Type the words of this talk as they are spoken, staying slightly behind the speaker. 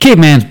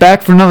Caveman's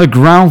back for another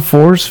Ground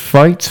Force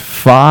Fights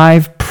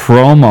 5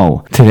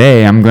 promo.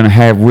 Today I'm going to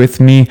have with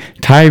me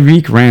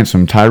Tyreek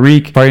Ransom.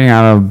 Tyreek fighting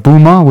out of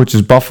BUMA, which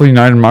is Buffalo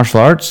United Martial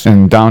Arts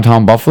in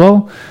downtown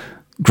Buffalo.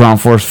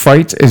 Ground Force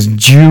Fights is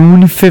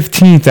June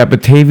 15th at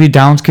Batavia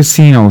Downs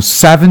Casino.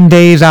 7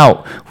 days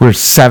out. We're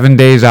 7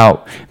 days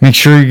out. Make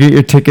sure you get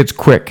your tickets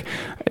quick.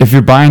 If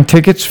you're buying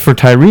tickets for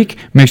Tyreek,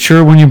 make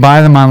sure when you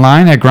buy them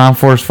online at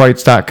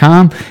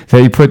groundforcefights.com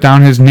that you put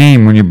down his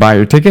name when you buy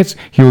your tickets.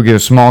 He will get a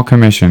small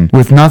commission.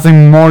 With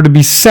nothing more to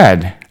be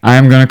said, I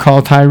am going to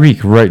call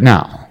Tyreek right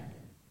now.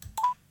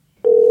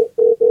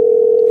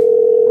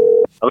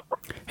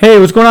 Hey,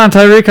 what's going on,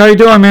 Tyreek? How you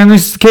doing, man?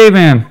 This is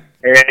Caveman.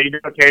 Hey, how you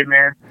doing,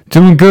 Caveman?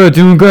 Doing good.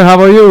 How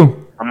about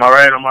you? I'm all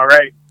right.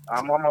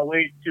 I'm on my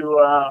way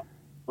to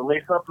the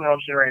Lace Up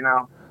promotion right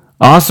now.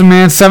 Awesome,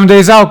 man. 7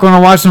 days out. Going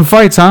to watch some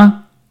fights, huh?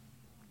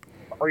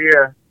 Oh,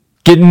 yeah.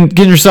 Getting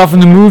yourself in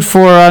the mood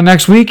for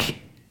next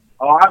week?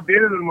 Oh, I've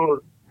been in the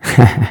mood.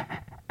 I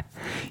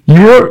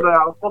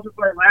was supposed to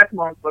fight last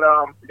month, but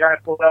the guy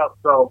pulled out,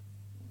 so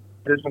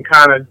I've just been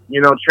kind of,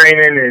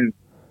 training and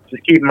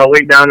just keeping my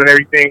weight down and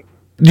everything.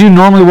 Do you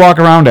normally walk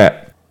around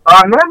at?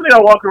 Normally I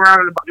walk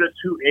around at about just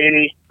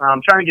 280.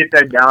 I'm trying to get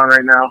that down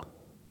right now.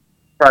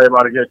 Probably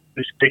about a good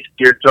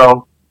 260 or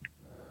so.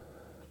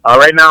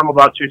 Right now I'm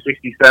about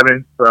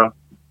 267, so.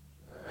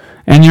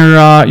 And you're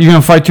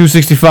gonna fight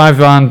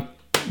 265 on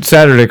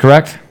Saturday,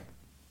 correct?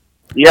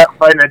 Yep,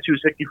 fighting at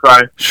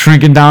 265.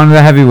 Shrinking down to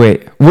the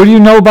heavyweight. What do you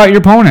know about your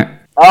opponent?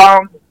 I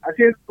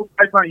seen some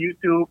fights on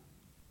YouTube.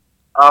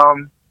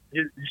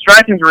 His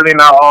striking's really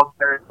not all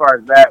there as far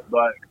as that,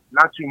 but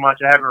not too much.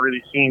 I haven't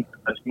really seen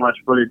too much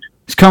footage.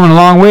 He's coming a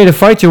long way to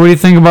fight you. What do you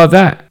think about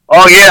that?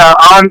 Oh yeah,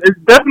 it's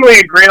definitely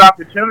a great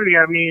opportunity.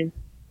 I mean,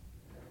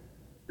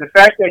 the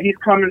fact that he's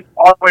coming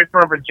all the way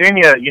from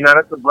Virginia,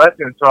 that's a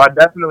blessing. So I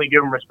definitely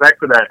give him respect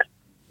for that.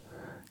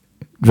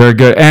 Very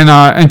good. And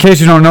in case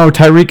you don't know,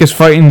 Tyreek is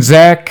fighting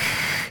Zach.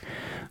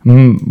 How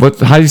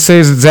do you say?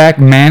 Is it Zach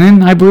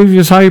Manning? I believe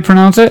is how you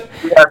pronounce it.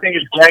 Yeah, I think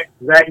it's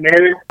Zach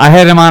Manning. I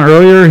had him on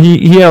earlier.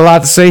 He had a lot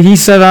to say. He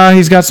said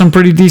he's got some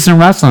pretty decent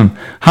wrestling.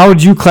 How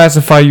would you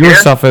classify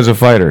yourself as a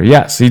fighter?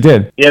 Yes, he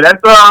did. Yeah,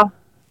 that's all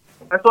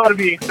to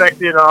be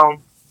expected. I've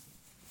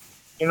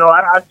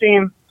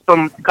seen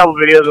a couple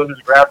videos of his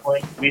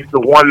grappling. He's the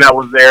one that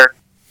was there.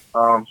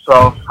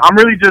 So I'm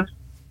really just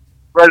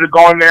ready to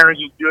go in there and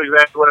just do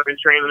exactly what I've been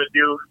training to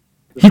do.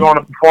 Just going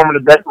to perform to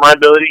the best of my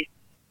ability.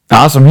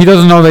 Awesome. He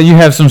doesn't know that you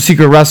have some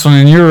secret wrestling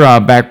in your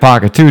back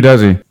pocket too,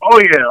 does he? Oh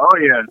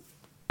yeah.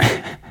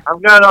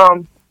 I've got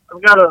a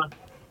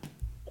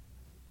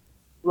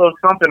little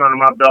something under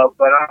my belt,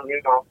 but I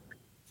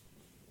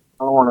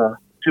don't want to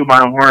toot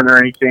my own horn or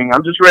anything.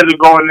 I'm just ready to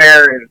go in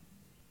there and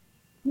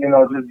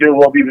just do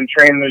what we've been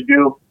training to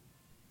do.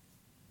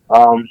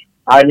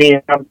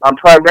 I'm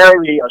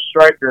primarily a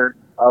striker,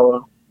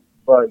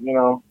 but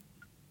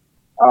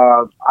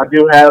I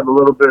do have a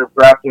little bit of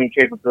grappling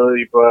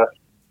capability, but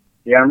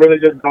yeah, I'm really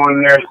just going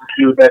in there to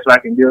see what best I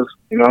can do.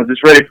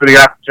 Just ready for the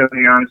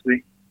opportunity,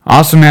 honestly.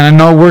 Awesome, man. I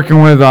know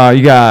working with,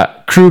 you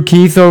got Crew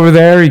Keith over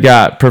there. You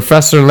got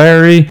Professor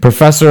Larry,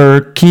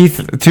 Professor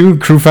Keith, too.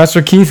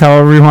 Professor Keith,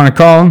 however you want to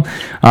call him.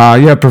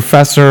 You got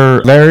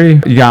Professor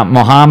Larry. You got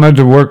Muhammad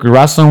to work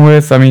wrestling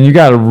with. I mean, you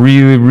got a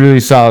really, really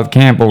solid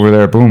camp over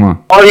there at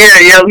BUMA. Oh,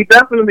 yeah. We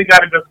definitely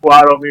got a good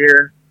squad over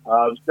here.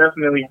 It's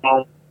definitely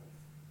home.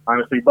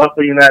 Honestly,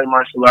 Buffalo United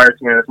Martial Arts,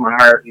 man, that's my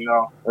heart.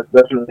 That's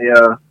definitely,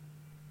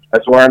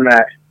 that's where I'm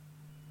at.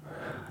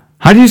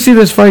 How do you see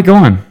this fight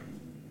going?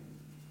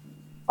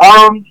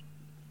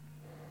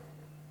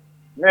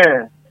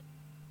 Man,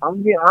 I'm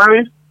gonna be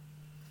honest.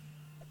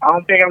 I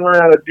don't think I'm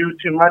gonna do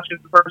too much in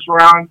the first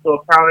round,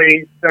 so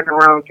probably second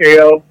round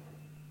KO.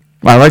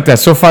 I like that.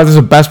 So far, this is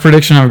the best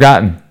prediction I've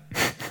gotten.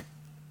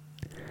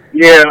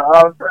 Yeah,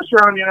 first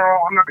round,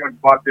 I'm not gonna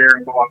go out there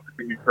and go off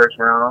the first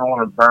round. I don't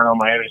want to burn all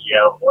my energy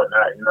out and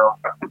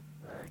whatnot,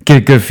 Get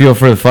a good feel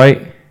for the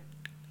fight.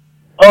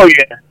 Oh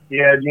yeah,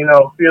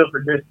 feel for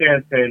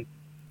distance and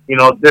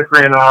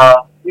different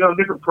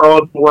different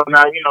pros and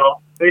whatnot,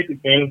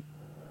 basic things.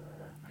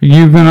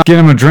 You gonna get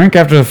him a drink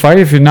after the fight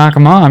if you knock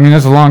him out? I mean,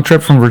 that's a long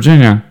trip from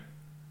Virginia.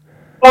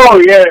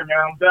 Oh yeah, man,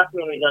 I'm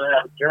definitely gonna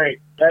have a drink.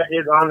 That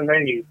is on the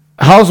menu.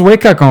 How's the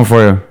weight cut going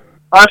for you?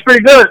 It's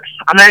pretty good.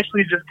 I'm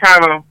actually just I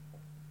don't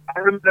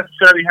really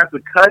necessarily have to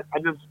cut. I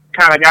just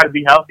kind of got to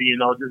be healthy,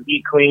 just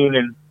eat clean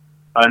and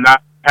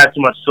not have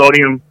too much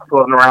sodium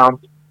floating around,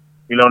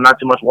 not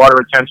too much water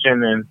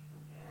retention, and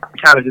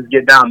kind of just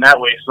get down that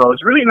way. So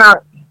it's really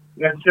not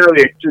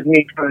necessarily just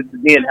me kind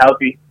of being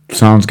healthy.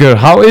 Sounds good.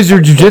 How is your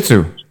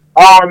jiu-jitsu?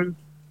 I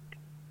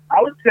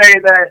would say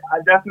that I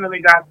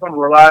definitely got some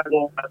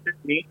reliable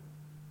technique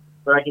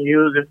that I can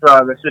use if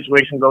the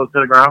situation goes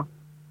to the ground.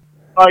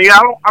 Yeah,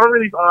 I don't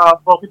really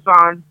focus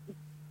on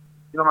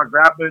my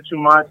grappling too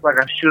much like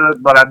I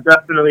should, but I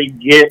definitely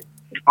get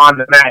on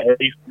the mat at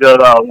least good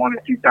 1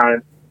 or 2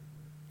 times.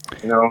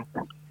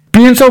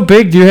 Being so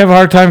big, do you have a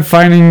hard time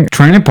finding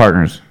training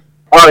partners?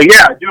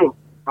 Yeah, I do.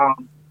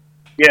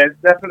 Yeah, it's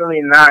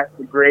definitely not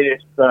the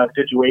greatest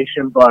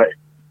situation, but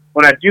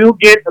when I do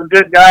get a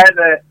good guy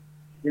that,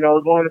 you know,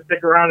 is willing to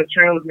stick around and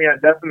train with me, I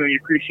definitely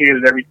appreciate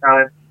it every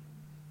time.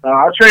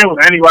 I'll train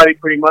with anybody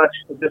pretty much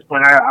at this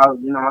point. I'll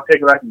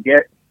take what I can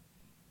get.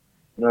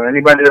 You know,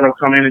 anybody that'll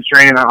come in and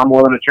train, I'm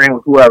willing to train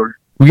with whoever.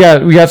 We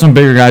got some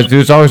bigger guys, dude.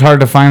 It's always hard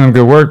to find them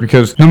good work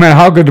because no matter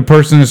how good the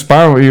person is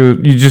sparring with you,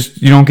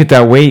 you don't get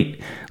that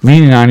weight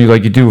leaning on you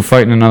like you do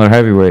fighting another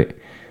heavyweight.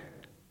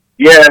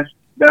 Yeah,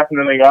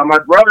 definitely. My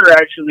brother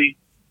actually,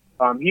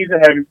 he's a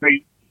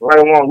heavyweight right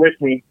along with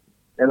me,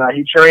 and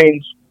he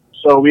trains.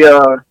 So we,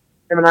 him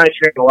and I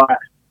train a lot.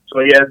 So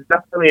yeah, it's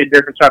definitely a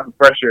different type of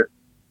pressure.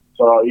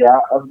 So yeah,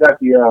 I've got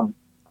the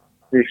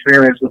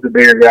experience with the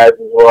bigger guys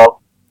as well.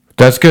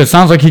 That's good.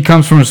 Sounds like he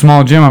comes from a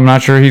small gym. I'm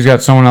not sure he's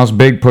got someone else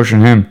big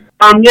pushing him.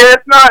 Yeah,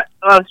 it's not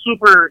a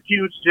super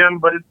huge gym,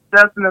 but it's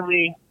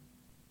definitely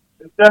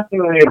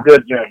a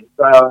good gym. It's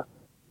a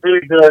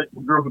really good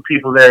group of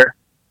people there,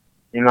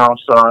 you know.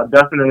 So I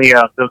definitely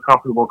feel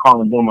comfortable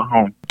calling Boomer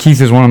home. Keith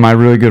is one of my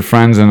really good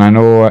friends, and I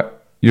know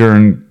you're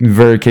in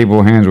very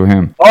capable hands with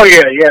him. Oh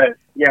yeah.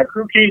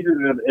 Crew Keith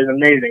is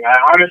amazing.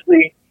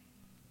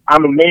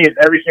 I'm amazed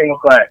every single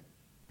class.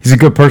 He's a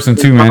good person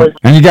too, man.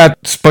 And you got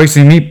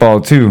Spicy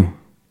Meatball too,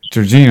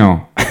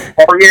 Giorgino.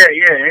 Oh yeah,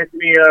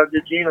 Anthony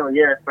Giorgino,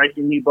 yeah,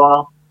 Spicy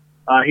Meatball.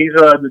 He's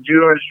the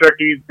judo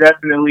instructor. He's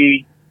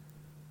definitely,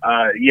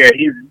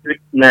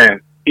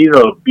 he's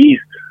a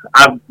beast.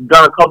 I've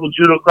done a couple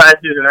judo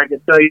classes, and I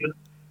can tell you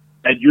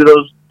that judo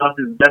stuff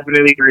is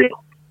definitely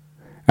real.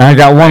 And I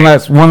got one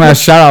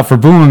last shout out for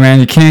Boomer,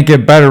 man. You can't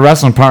get better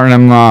wrestling partner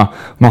than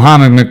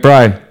Muhammad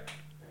McBride.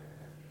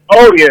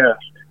 Oh yeah,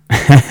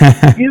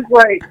 he's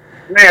like.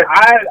 Man,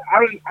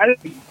 I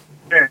didn't,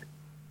 man,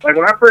 like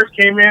when I first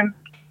came in,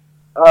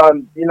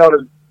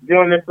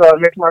 doing this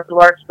mixed martial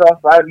arts stuff,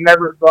 I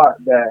never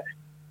thought that.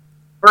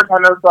 First, I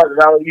never thought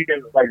that I would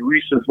even like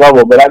reach this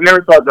level, but I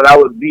never thought that I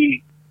would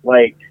be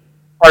like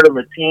part of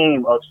a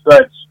team of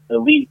such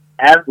elite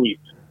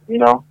athletes. You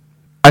know.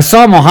 I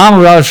saw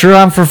Muhammad without a shirt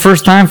on for the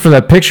first time for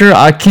that picture.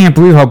 I can't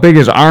believe how big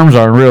his arms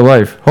are in real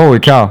life.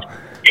 Holy cow!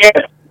 Yeah,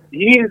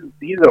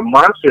 he's a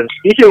monster.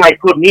 He can like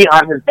put me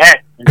on his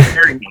back and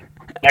carry me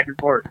back and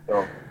forth.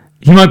 So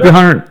he might be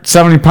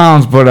 170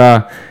 pounds,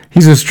 but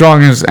he's as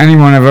strong as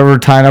anyone I've ever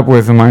tied up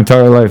with in my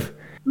entire life.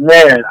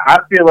 Man, I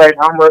feel like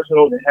I'm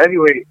wrestling with a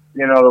heavyweight.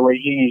 You know, the way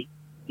he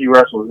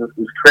wrestles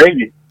is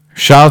crazy.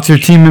 Shout out to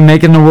your team and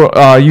making the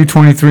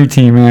U23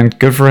 team, man.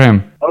 Good for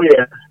him. Oh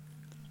yeah,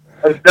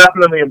 it's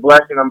definitely a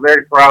blessing. I'm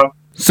very proud.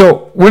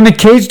 So when the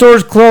cage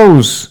doors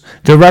close,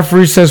 the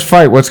referee says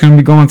fight. What's going to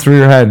be going through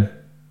your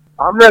head?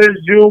 I'm ready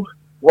to do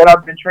what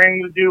I've been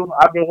training to do.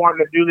 I've been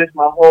wanting to do this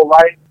my whole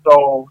life.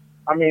 So,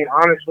 I mean,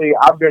 honestly,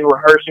 I've been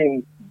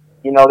rehearsing,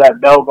 you know, that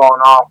bell going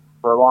off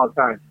for a long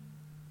time.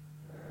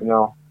 You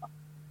know,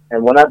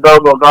 and when that bell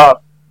goes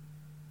off,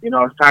 you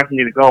know, it's time for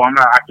me to go.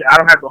 I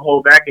don't have to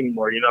hold back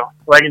anymore, you know.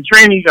 Like in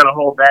training, you got to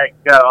hold back.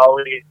 You got to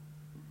always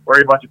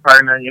worry about your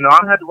partner. You know, I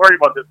don't have to worry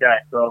about this guy.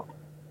 So,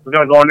 we're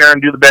going to go in there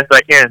and do the best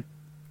I can.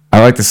 I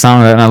like the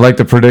sound of that, and I like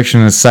the prediction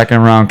of the second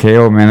round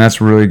KO, man.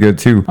 That's really good,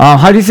 too.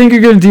 How do you think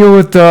you're going to deal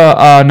with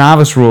the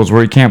novice rules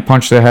where you can't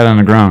punch the head on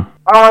the ground?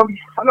 I'm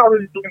not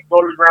really looking to go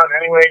to the ground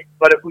anyway,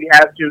 but if we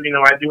have to, you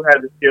know, I do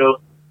have the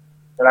skills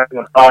that I can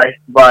apply.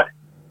 But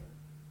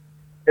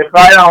if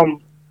I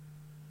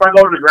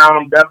go to the ground,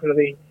 I'm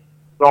definitely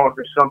going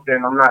for something.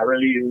 I'm not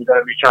really even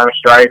going to be trying to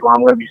strike, or I'm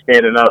going to be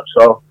standing up.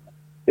 So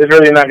there's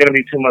really not going to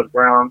be too much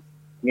ground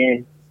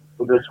in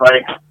with this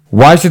fight.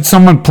 Why should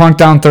someone plunk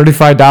down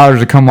 $35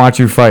 to come watch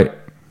you fight?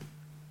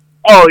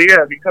 Oh,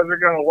 yeah, because they're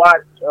going to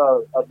watch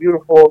a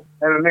beautiful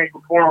MMA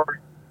performer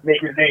make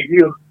his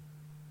debut.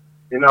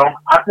 You know,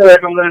 I feel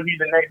like I'm going to be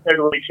the next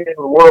heavyweight champ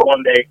of the world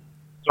one day.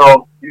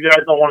 So you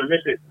guys don't want to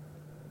miss it.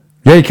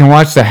 Yeah, you can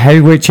watch the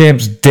heavyweight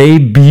champ's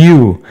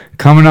debut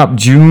coming up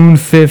June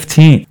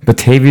 15th.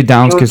 Batavia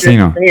Downs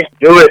Casino. 15th.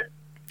 Do it.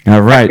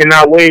 All right. I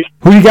cannot wait.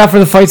 Who you got for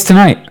the fights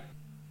tonight?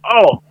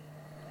 Oh,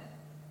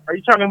 are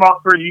you talking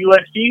about for the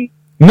UFC?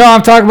 No,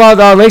 I'm talking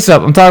about Lace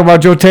Up. I'm talking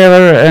about Joe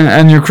Taylor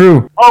and your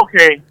crew.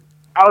 Okay.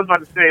 I was about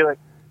to say,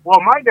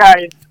 my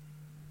guys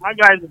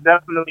have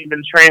definitely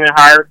been training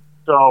hard,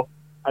 so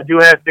I do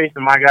have faith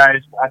in my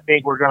guys. I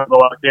think we're going to go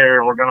out there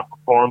and we're going to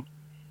perform,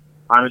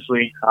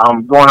 honestly.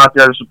 I'm going out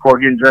there to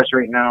support, getting dressed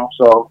right now,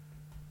 so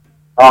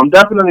I'm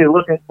definitely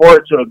looking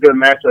forward to a good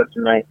matchup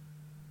tonight.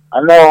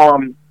 I know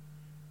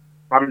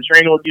I've been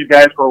training with these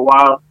guys for a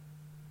while,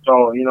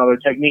 so, you know, their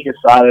technique is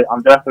solid.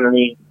 I'm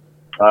definitely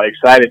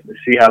excited to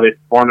see how they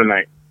perform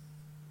tonight.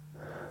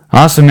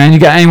 Awesome, man. You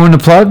got anyone to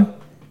plug?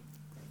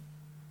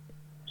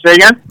 Say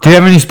again? Do you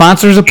have any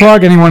sponsors to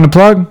plug? Anyone to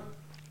plug?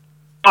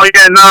 Oh,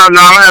 yeah, no, I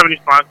don't have any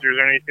sponsors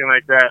or anything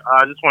like that.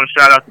 I just want to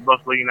shout out to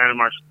Buffalo United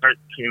Martial Arts.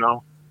 You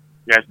know,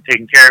 you guys are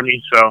taking care of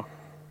me, so,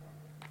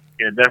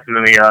 yeah,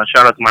 definitely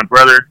shout out to my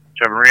brother,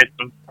 Trevor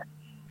Ransom.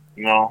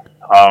 You know,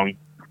 shout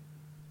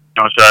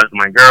out to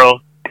my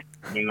girl.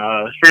 And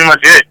that's pretty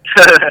much it.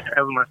 That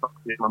was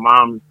my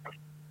mom,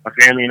 my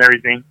family, and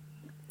everything.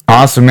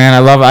 Awesome, man. I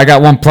love it. I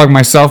got one plug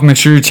myself. Make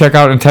sure you check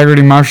out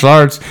Integrity Martial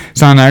Arts.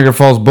 It's on Niagara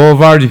Falls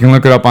Boulevard. You can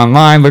look it up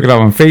online, look it up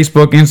on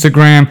Facebook,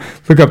 Instagram,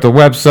 look up the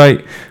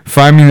website.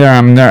 Find me there.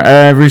 I'm there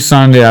every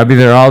Sunday. I'll be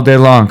there all day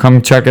long.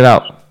 Come check it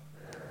out.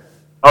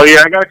 Oh,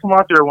 yeah, I got to come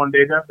out there one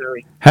day,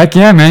 definitely. Heck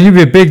yeah, man. You'd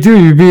be a big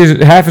dude. You'd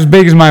be half as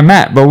big as my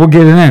mat, but we'll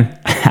get it in.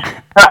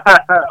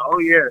 Oh,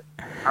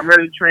 yeah. I'm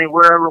ready to train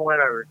wherever,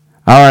 whenever.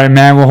 All right,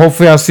 man. Well,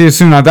 hopefully I'll see you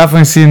soon. I'll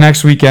definitely see you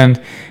next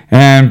weekend.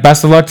 And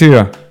best of luck to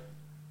you.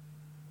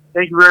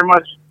 Thank you very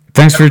much.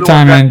 Thanks for your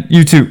time, man.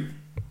 You too.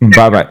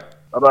 Bye-bye.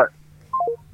 Bye-bye.